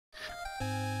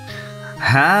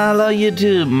Hello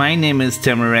YouTube, my name is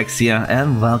Tamarexia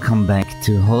and welcome back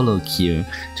to HoloCure.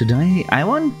 Today I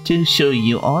want to show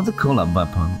you all the collab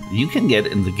weapons you can get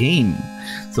in the game.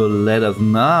 So let us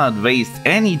not waste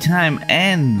any time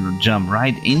and jump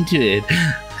right into it.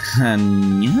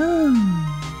 And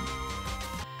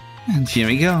here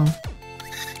we go.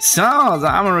 So, the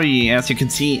armory, as you can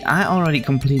see, I already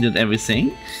completed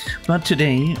everything, but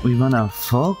today we wanna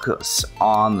focus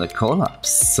on the collabs.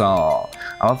 So,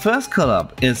 our first collab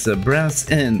is the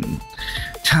Brass In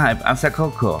type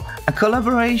Asakoko, a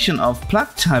collaboration of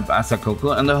Plug type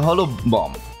Asakoko and a Holo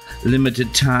Bomb.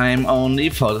 Limited time only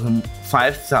for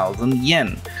 5,000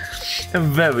 yen. A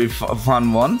very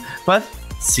fun one, but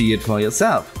see it for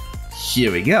yourself.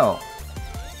 Here we go.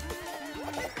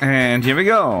 And here we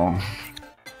go.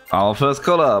 Our first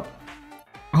collab,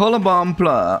 Holobomb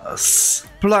Plus,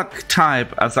 Plug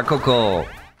type Asakoko.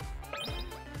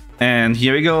 And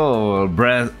here we go,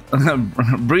 Breathe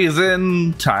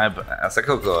In type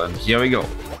Asakoko, and here we go.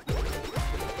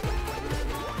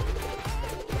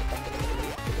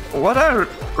 What I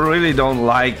really don't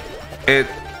like, it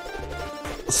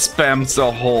spams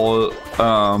the whole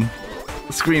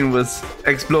screen with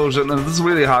explosion, and it's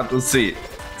really hard to see.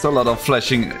 It's a lot of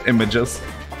flashing images.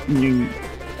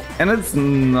 And it's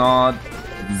not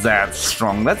that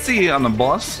strong. Let's see on the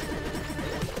boss.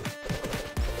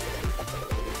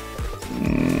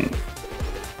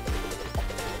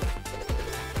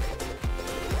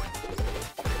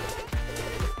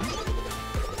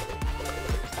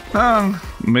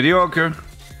 Mediocre.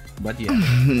 But yeah.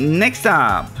 Next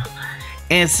up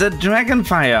is the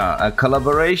Dragonfire, a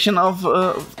collaboration of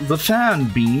the Fan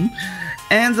Beam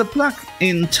and the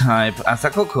Plug-in type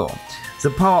Asakoko. The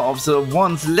power of the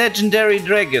once legendary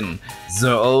dragon,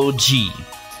 the OG.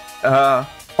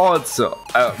 Also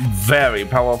a very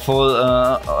powerful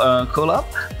collab,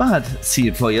 but see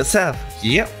it for yourself.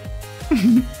 Yep.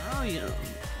 Oh yeah.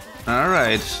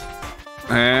 Alright.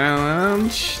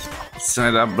 And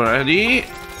set up ready.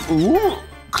 Ooh,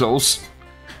 close.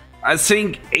 I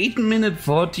think 8 minutes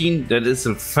 14, that is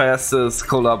the fastest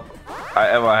collab I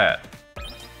ever had.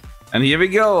 And here we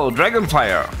go,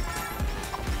 Dragonfire.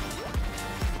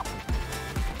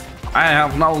 I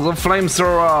have now the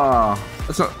flamethrower.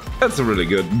 That's a really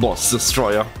good boss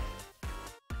destroyer.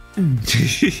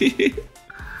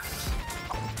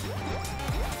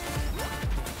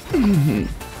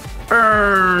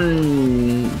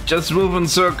 Burn! Just move in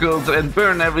circles and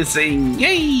burn everything.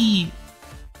 Yay!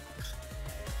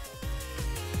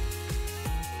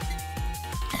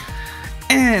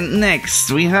 And next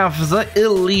we have the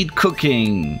Elite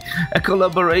Cooking, a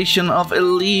collaboration of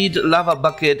Elite, Lava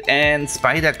Bucket and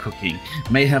Spider Cooking.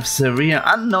 May have severe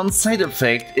unknown side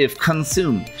effect if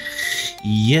consumed.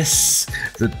 Yes,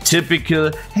 the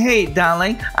typical, hey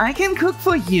darling, I can cook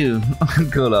for you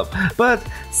collab, but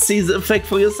see the effect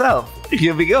for yourself.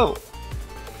 Here we go.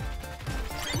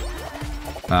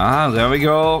 There we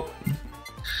go.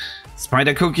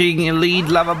 Spider Cooking, Elite,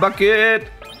 Lava Bucket.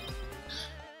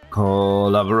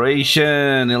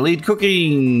 Collaboration, Elite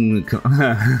Cooking.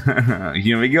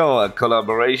 Here we go, a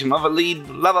collaboration of Elite,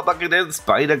 Lava Bucket and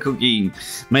Spider Cooking.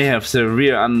 May have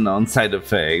severe unknown side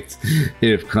effects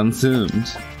if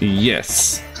consumed.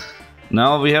 Yes.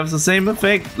 Now we have the same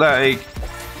effect like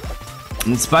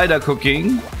Spider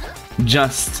Cooking,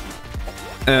 just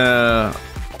as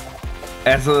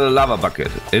a lava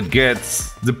bucket. It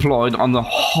gets deployed on the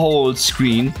whole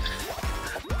screen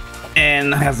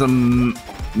and has a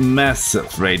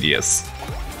massive radius.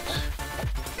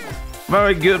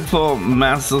 Very good for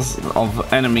masses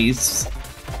of enemies.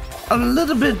 A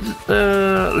little bit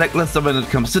lackluster when it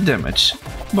comes to damage,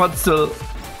 but still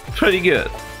pretty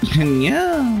good.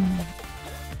 Yeah.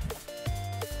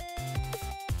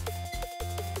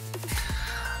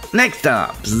 Next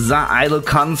up, the Idol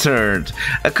Concert,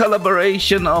 a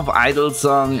collaboration of Idol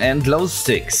Song and glow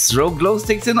sticks. Throw glow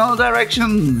sticks in all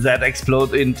directions that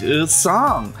explode into a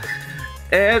song.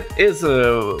 It is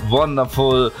a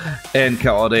wonderful and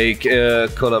chaotic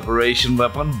collaboration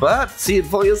weapon, but see it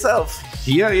for yourself.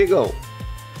 Here you go.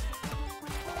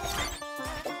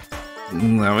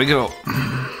 There we go.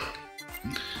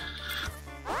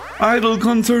 Idol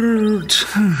Concert.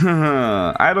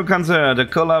 Idol Concert, a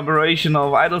collaboration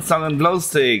of Idol Song and glow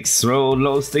sticks. Throw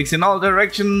glow sticks in all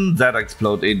directions that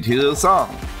explode into a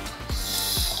song.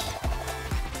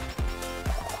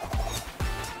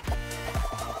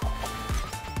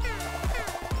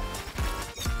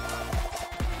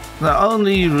 The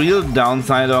only real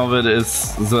downside of it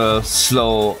is the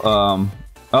slow,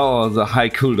 the high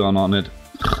cooldown on it.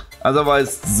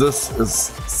 Otherwise, this is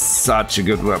such a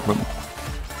good weapon.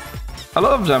 A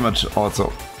lot of damage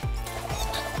also.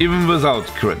 even without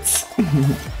crits.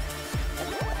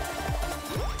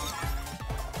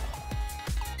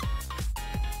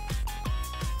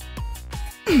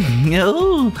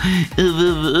 Oh,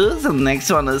 the next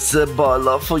one is Boil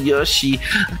Off for Yoshi,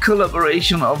 a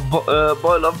collaboration of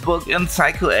Boil Off Book and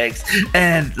Psycho X.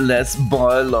 And let's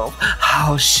boil off.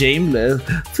 How shameless!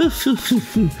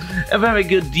 A very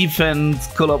good defense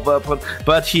collab weapon,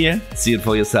 but here, see it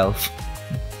for yourself.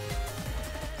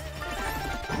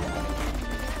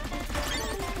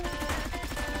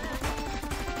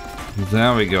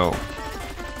 There we go.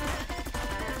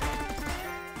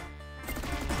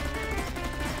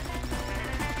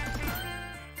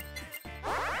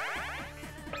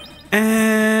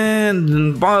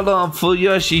 And boil off for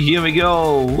Yoshi, here we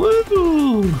go.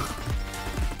 Woo!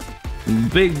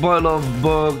 Big boil off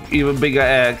book, even bigger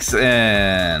axe,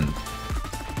 and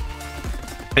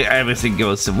everything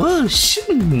goes whoosh.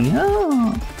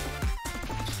 Yeah.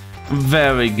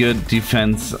 Very good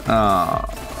defense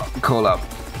collab.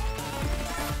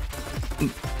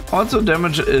 Also,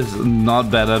 damage is not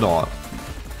bad at all.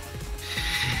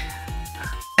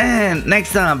 And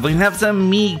next up, we have the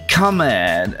Me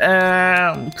Comet,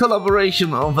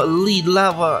 collaboration of Elite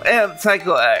Lover and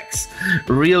Psycho X,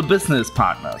 real business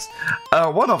partners.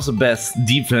 One of the best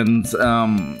defense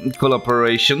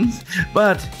collaborations,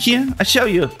 but here I show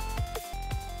you.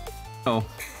 Oh.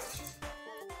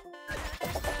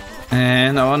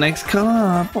 And our next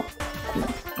collab.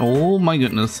 Oh my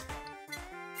goodness.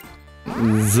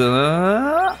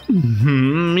 The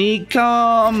Me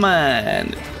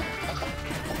Comet.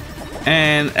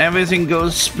 And everything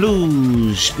goes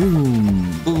sploosh, boom,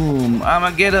 boom,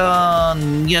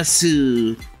 Armageddon,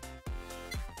 yasu.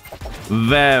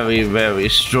 Very, very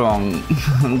strong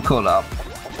collab.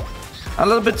 A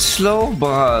little bit slow,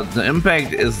 but the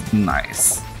impact is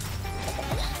nice.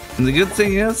 And the good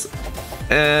thing is,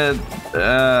 it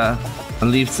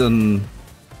leaves an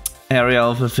area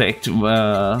of effect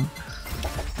where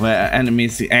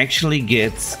enemies actually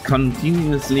get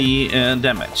continuously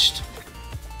damaged.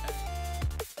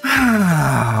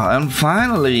 And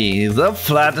finally, the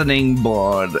flattening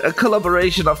board, a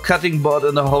collaboration of cutting board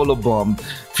and a holobomb.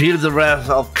 Feel the wrath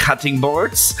of cutting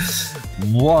boards?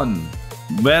 One,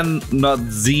 when not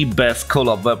the best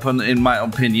collab weapon in my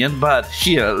opinion, but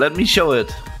here, let me show it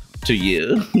to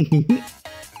you.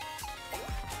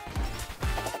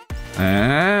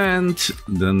 And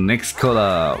the next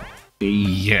collab,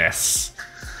 yes,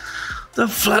 the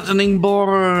flattening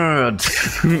board.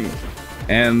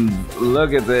 And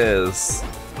look at this,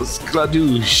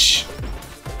 skladoosh.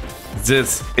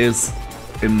 This is,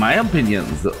 in my opinion,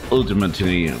 the ultimate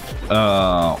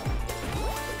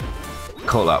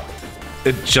collab.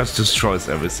 It just destroys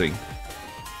everything.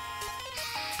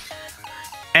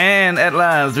 And at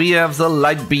last, we have the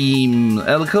Light Beam,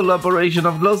 a collaboration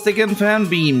of glow stick and fan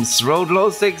beams. Throw glow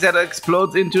sticks that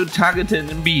explode into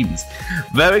targeted beams.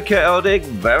 Very chaotic,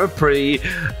 very pretty,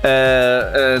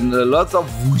 and lots of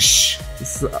whoosh.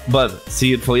 But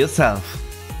see it for yourself.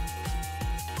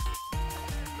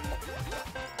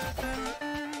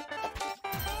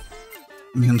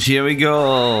 And here we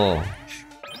go.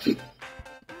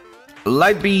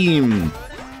 Light Beam.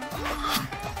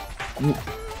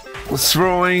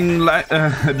 Throwing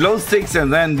glow sticks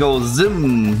and then go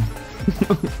zim.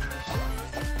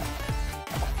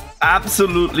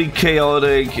 Absolutely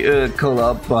chaotic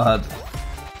collab, but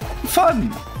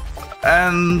fun.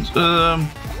 And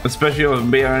especially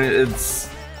with Bear, it's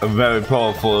very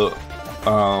powerful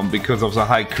because of the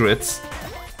high crits.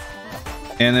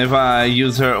 And if I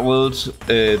use her ult,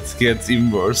 it gets even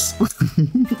worse.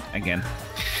 Again.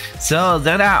 So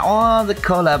that are all the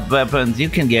collab weapons you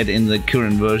can get in the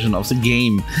current version of the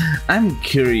game. I'm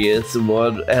curious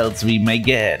what else we may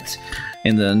get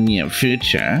in the near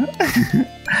future.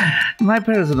 My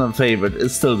personal favorite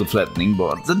is still the flattening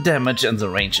board. The damage and the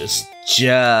range is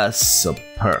just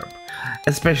superb.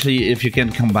 Especially if you can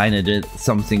combine it with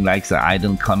something like the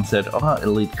Idol Concert or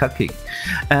Elite Cooking.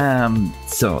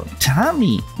 So tell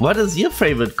me, what is your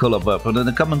favorite collab weapon in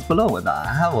the comments below and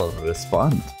I will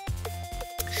respond.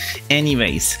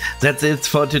 Anyways, that's it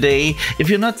for today. If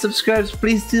you're not subscribed,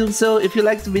 please do so. If you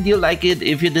like the video, like it.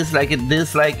 If you dislike it,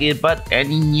 dislike it. But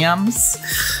any yums?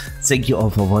 Thank you all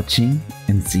for watching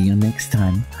and see you next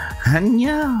time.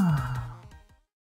 Annyeong!